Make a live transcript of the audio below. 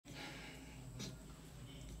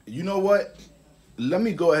you know what? Let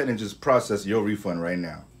me go ahead and just process your refund right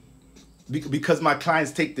now. Because my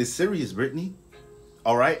clients take this serious, Brittany.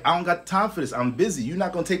 All right? I don't got time for this. I'm busy. You're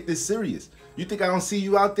not going to take this serious. You think I don't see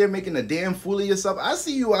you out there making a damn fool of yourself? I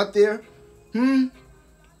see you out there.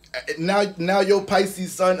 Now your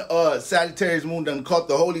Pisces sun, Sagittarius moon done caught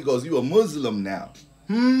the Holy Ghost. You a Muslim now.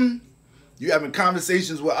 You having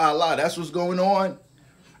conversations with Allah. That's what's going on.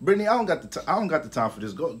 Brittany, I don't got the time for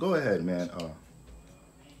this. Go ahead, man.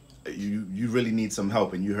 You really need some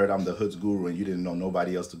help, and you heard I'm the hood's guru, and you didn't know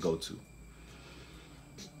nobody else to go to.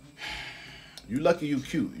 You lucky you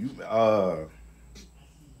cute.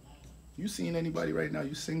 You seeing anybody right now?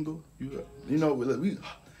 You single? You know,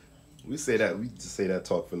 we say that, we just say that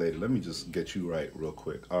talk for later. Let me just get you right real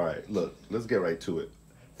quick. All right, look, let's get right to it.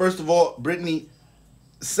 First of all, Brittany,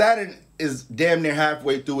 Saturn is damn near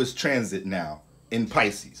halfway through its transit now in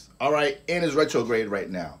Pisces. All right, and is retrograde right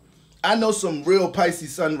now. I know some real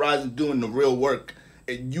Pisces sun rising doing the real work.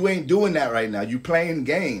 You ain't doing that right now. You playing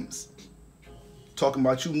games. Talking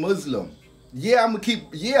about you Muslim. Yeah, I'm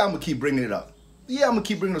gonna keep bringing it up. Yeah, I'm gonna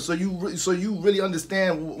keep bringing it up. So you really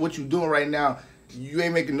understand what you're doing right now. You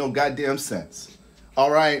ain't making no goddamn sense.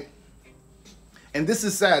 All right. And this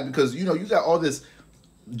is sad because, you know, you got all this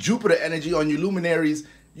Jupiter energy on your luminaries.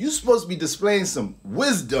 You're supposed to be displaying some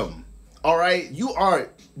wisdom. All right. You are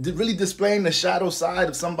really displaying the shadow side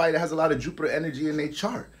of somebody that has a lot of Jupiter energy in their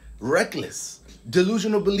chart. Reckless,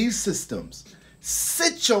 delusional belief systems.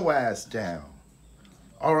 Sit your ass down.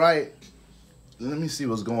 All right. Let me see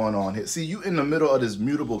what's going on here. See, you in the middle of this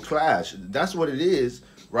mutable clash. That's what it is,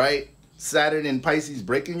 right? Saturn and Pisces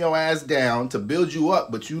breaking your ass down to build you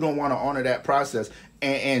up, but you don't want to honor that process.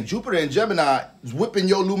 And Jupiter and Gemini is whipping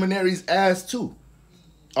your luminaries' ass too.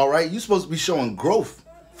 All right? You're supposed to be showing growth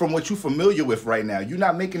from what you're familiar with right now. You're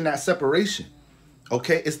not making that separation.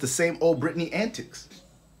 Okay? It's the same old Brittany antics.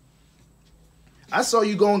 I saw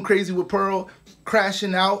you going crazy with Pearl,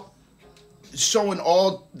 crashing out, showing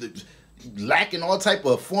lacking all type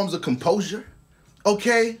of forms of composure.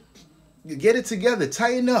 Okay? You get it together.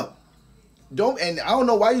 Tighten up. And I don't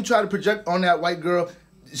know why you try to project on that white girl.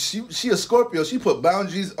 She a Scorpio. She put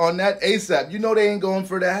boundaries on that ASAP. You know they ain't going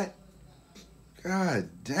for that. God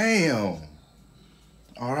damn.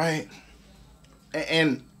 All right.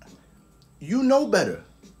 And you know better.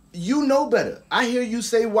 You know better. I hear you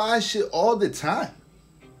say wise shit all the time.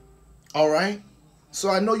 All right. So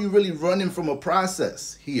I know you're really running from a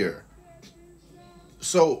process here.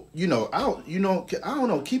 So, you know, I don't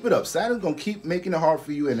know, keep it up. Saturn's going to keep making it hard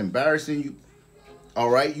for you and embarrassing you. All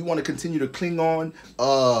right? You want to continue to cling on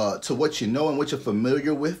to what you know and what you're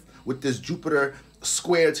familiar with this Jupiter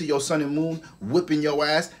square to your sun and moon, whipping your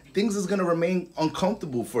ass. Things is going to remain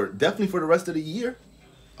uncomfortable definitely for the rest of the year.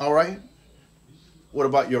 All right? What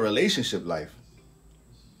about your relationship life?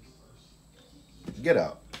 Get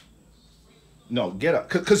out. No, get up.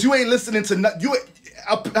 Because you ain't listening to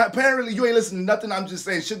apparently you ain't listening to nothing I'm just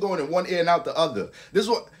saying. Shit going in one ear and out the other.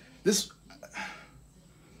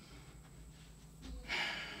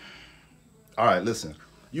 All right, listen.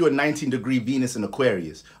 You're a 19-degree Venus in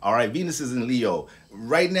Aquarius. All right, Venus is in Leo.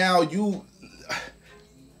 Right now, you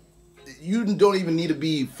don't even need to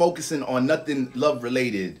be focusing on nothing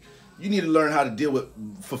love-related. You need to learn how to deal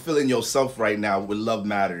with fulfilling yourself right now with love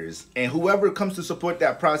matters. And whoever comes to support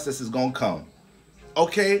that process is going to come.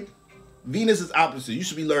 Okay? Venus is opposite. You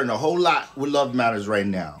should be learning a whole lot with love matters right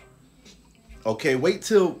now. Okay? Wait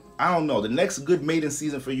till, I don't know, the next good mating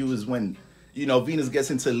season for you is when, you know, Venus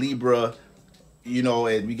gets into Libra, you know,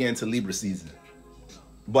 and we get into Libra season.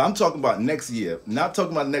 But I'm talking about next year. Not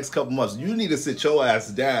talking about the next couple months. You need to sit your ass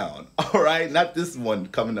down. All right? Not this one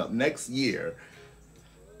coming up. Next year.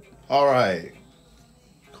 All right.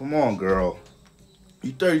 Come on, girl.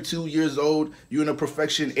 You're 32 years old. You're in a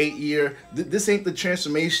perfection 8 year. This ain't the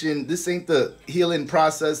transformation. This ain't the healing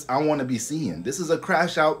process I want to be seeing. This is a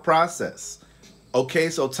crash out process. Okay,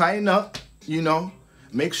 so tighten up, you know.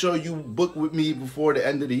 Make sure you book with me before the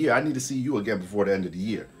end of the year. I need to see you again before the end of the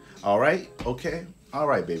year. All right? Okay? All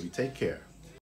right, baby. Take care.